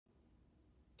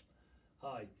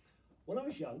Hi. When I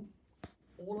was young,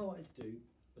 all I wanted to do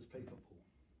was play football.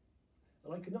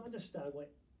 And I could not understand why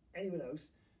anyone else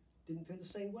didn't feel the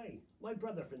same way. My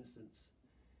brother, for instance,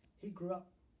 he grew up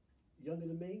younger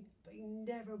than me, but he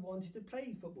never wanted to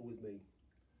play football with me.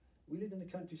 We lived in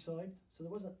the countryside, so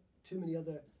there wasn't too many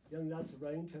other young lads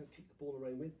around to kick the ball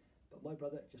around with, but my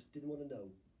brother just didn't want to know.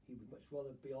 He would much rather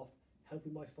be off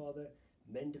helping my father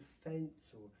mend a fence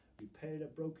or repairing a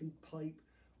broken pipe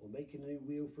or making a new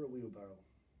wheel for a wheelbarrow.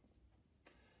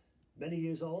 Many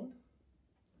years on,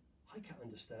 I can't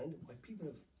understand why people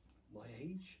of my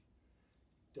age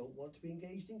don't want to be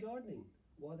engaged in gardening,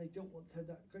 why they don't want to have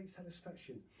that great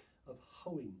satisfaction of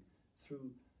hoeing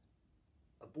through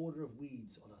a border of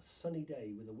weeds on a sunny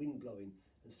day with the wind blowing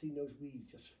and seeing those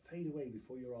weeds just fade away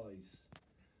before your eyes,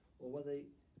 or whether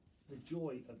the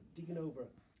joy of digging over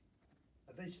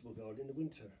a vegetable garden in the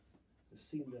winter and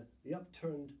seeing the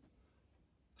upturned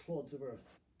clods of earth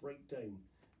break down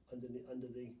under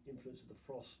the influence of the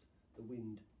frost, the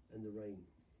wind and the rain.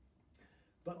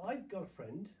 But I've got a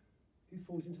friend who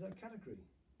falls into that category.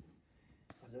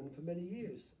 I've known him for many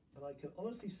years, and I can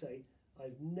honestly say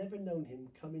I've never known him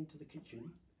come into the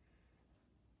kitchen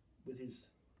with his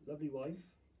lovely wife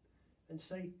and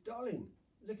say, "Darling,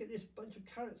 look at this bunch of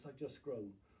carrots I've just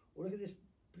grown," or "Look at this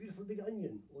beautiful big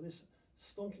onion," or "this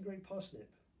stonking great parsnip."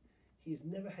 He's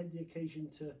never had the occasion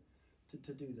to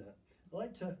do that. I'd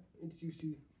like to introduce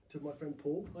you to my friend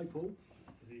Paul. Hi Paul.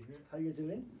 Good evening. How you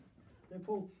doing? Now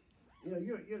Paul, you know,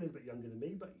 you're a little bit younger than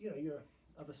me, but you know, you're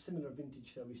of a similar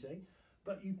vintage, shall we say,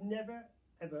 but you've never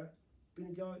ever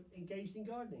been engaged in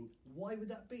gardening. Why would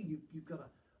that be? You've got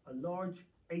a large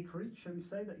acreage, shall we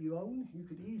say, that you own. You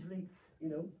could easily, you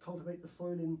know, cultivate the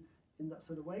soil in that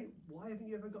sort of way. Why haven't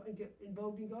you ever got to get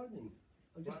involved in gardening?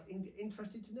 I'm just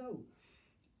interested to know.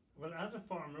 Well, as a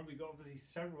farmer, we got obviously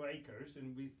several acres,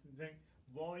 and we think,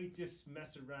 why just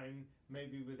mess around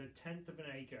maybe with 1/10 of an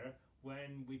acre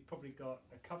when we've probably got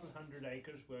a couple hundred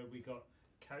acres where we got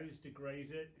cows to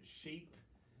graze it, sheep,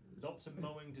 lots of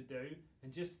mowing to do,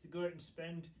 and just to go out and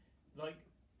spend like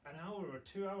an hour or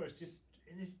 2 hours just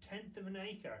in this 1/10 of an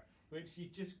acre, which you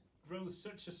just grow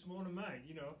such a small amount,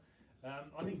 you know.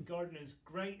 I think gardening's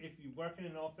great if you work in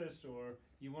an office or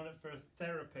you want it for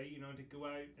therapy, you know, to go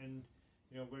out and,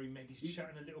 you know, where you maybe shut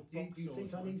in a little box. Do you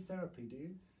think I need therapy, do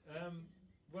you?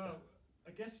 Well,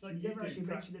 I guess like you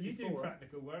do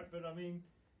practical work, but I mean,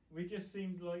 we just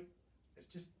seemed like it's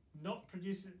just not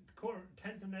producing.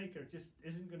 1/10 of an acre just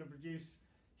isn't going to produce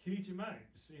huge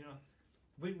amounts, you know.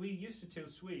 We used to till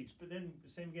Swedes, but then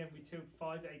same again, we tilled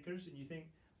 5 acres, and you think,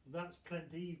 well, that's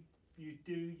plenty. You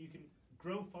can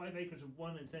grow 5 acres of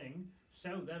one thing,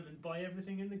 sell them, and buy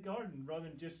everything in the garden rather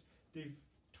than just do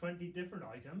 20 different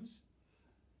items.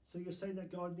 So you're saying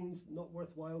that gardening's not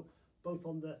worthwhile, both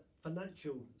on the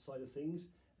financial side of things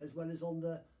as well as on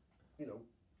the, you know,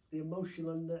 the emotional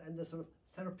and the sort of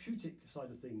therapeutic side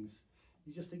of things.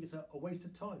 You just think it's a waste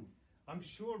of time. I'm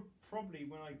sure probably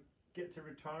when I get to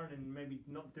return and maybe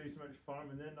not do so much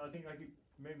farming, then I think I could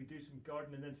maybe do some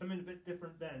gardening then, something a bit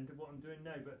different then to what I'm doing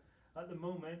now. But at the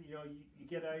moment, you know, you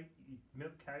get out, you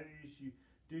milk cows, you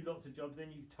do lots of jobs,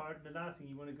 then you're tired, and the last thing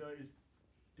you want to go is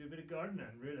do a bit of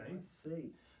gardening, really. I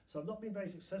see. So I've not been very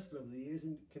successful over the years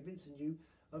in convincing you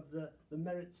of the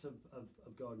merits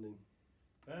of gardening.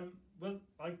 Well,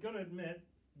 I got to admit,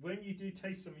 when you do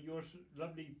taste some of your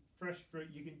lovely fresh fruit,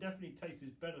 you can definitely taste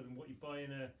it's better than what you buy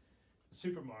in a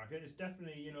supermarket. It's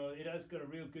definitely, you know, it has got a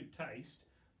real good taste,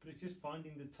 but it's just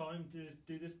finding the time to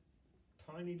do this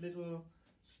tiny little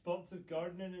spots of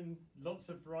gardening and lots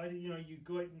of variety. You know, you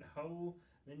go out and hoe,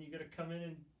 then you got to come in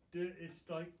and do it. It's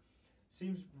like,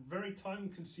 seems very time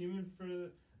consuming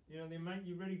for, you know, the amount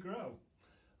you really grow.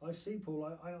 I see,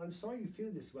 Paul. I'm sorry you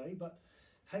feel this way, but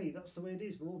hey, that's the way it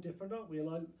is. We're all different, aren't we?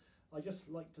 And I just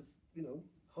like to, you know,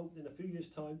 hope in a few years'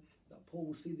 time that Paul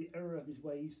will see the error of his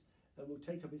ways and will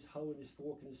take up his hoe and his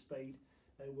fork and his spade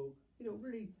and will, you know,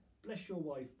 really bless your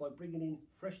wife by bringing in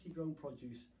freshly grown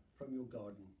produce from your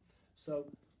garden. So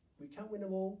we can't win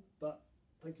them all, but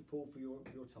thank you, Paul, for your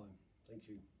time. Thank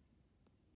you.